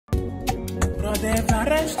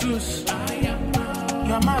Everestus,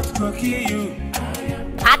 your mouth will kill you.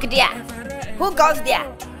 Park there. Who goes there?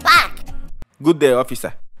 Park. Good day,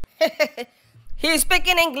 officer. He's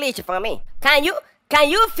speaking English for me. Can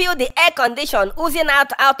you feel the air condition oozing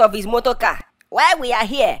out of his motor car? While we are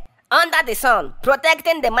here, under the sun,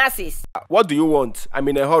 protecting the masses. What do you want? I'm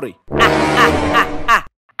in a hurry.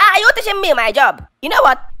 Are you teaching me my job? You know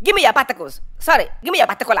what? Give me your particles. Sorry, give me your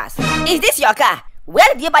particulars. Is this your car?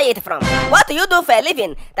 Where did you buy it from? What do you do for a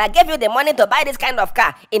living that gave you the money to buy this kind of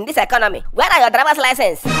car in this economy? Where are your driver's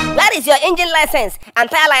license? Where is your engine license and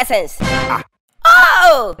tire license?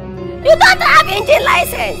 Oh! You don't have engine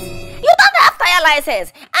license! You don't have tire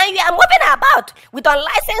license! And you are moving about with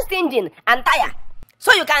unlicensed engine and tire.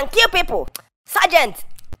 So you can kill people. Sergeant,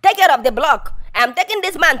 take care of the block. I'm taking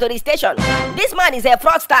this man to the station. This man is a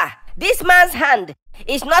fraudster. This man's hand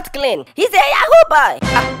is not clean. He's a Yahoo boy.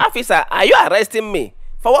 Officer, are you arresting me?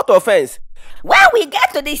 For what offense? When we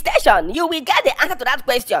get to the station, you will get the answer to that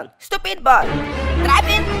question. Stupid boy.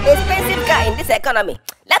 Driving an expensive car in this economy.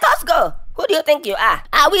 Let us go. Who do you think you are?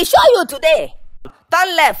 I will show you today.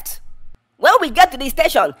 Turn left. When we get to the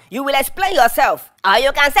station, you will explain yourself. Or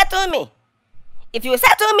you can settle me. If you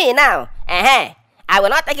settle me now, I will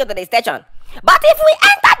not take you to the station. But if we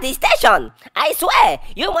enter the station, I swear,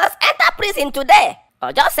 you must enter prison today.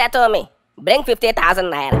 Or just settle me. Bring 50,000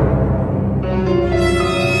 naira.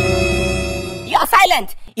 You're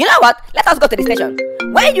silent. You know what? Let us go to the station.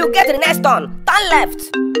 When you get to the next turn left.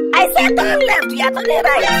 I said turn left. You are turning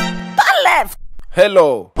right. Turn left.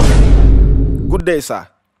 Hello. Good day, sir.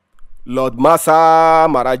 Lord Masa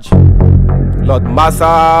Maraji. Lord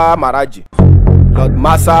Masa Maraji. Lord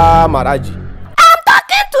Masa Maraji.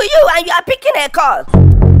 Talking to you and you are picking a call.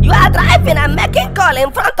 You are driving and making call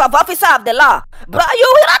in front of officer of the law. Bro,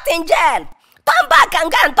 you will not in jail. Turn back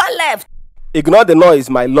and go and turn left. Ignore the noise,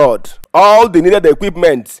 my lord. All the needed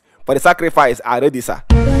equipment for the sacrifice are ready, sir.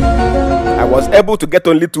 I was able to get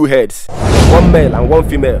only 2 heads. One male and one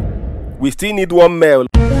female. We still need one male.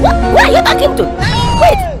 What? Who are you talking to?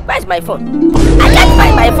 Wait, where's my phone? I can't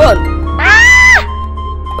find my phone.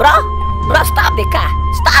 Bro, stop the car.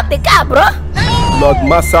 Stop the car, bro. Lord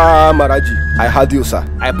Masa Maraji, I heard you, sir.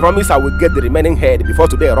 I promise I will get the remaining head before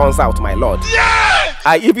today runs out, my lord. Yes!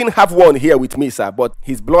 I even have one here with me, sir, but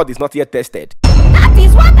his blood is not yet tested. That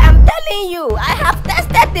is what I'm telling you. I have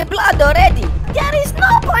tested the blood already. There is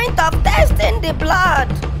no point of testing the blood.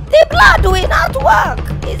 The blood will not work.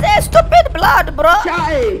 It's a stupid blood, bro.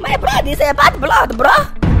 My blood is a bad blood, bro.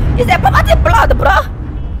 It's a poverty blood, bro.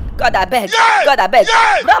 God, I beg. Yes! God, I beg.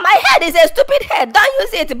 Yes! Bro, my head is a stupid head. Don't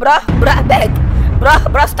use it, bro. Bro, I beg.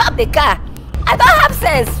 Bro, stop the car. I don't have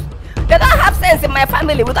sense. They don't have sense in my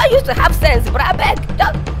family. We don't used to have sense, bro. I beg.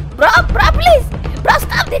 Bro, please. Bro,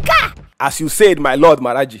 stop the car. As you said, my lord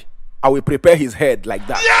Maraji, I will prepare his head like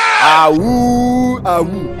that. Yeah! Awoo,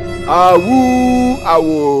 awoo, awoo,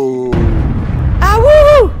 awoo.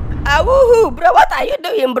 Awoo, awoo, bro. What are you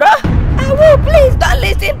doing, bro? Awoo, please don't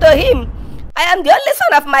listen to him. I am the only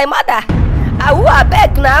son of my mother. Awoo, I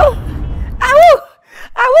beg now.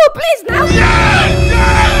 Awoo, please now. Yeah!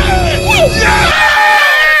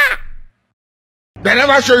 They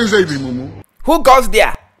never show you say the mumu. Who goes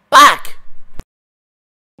there? Park.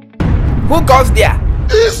 Who goes there?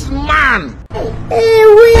 This man.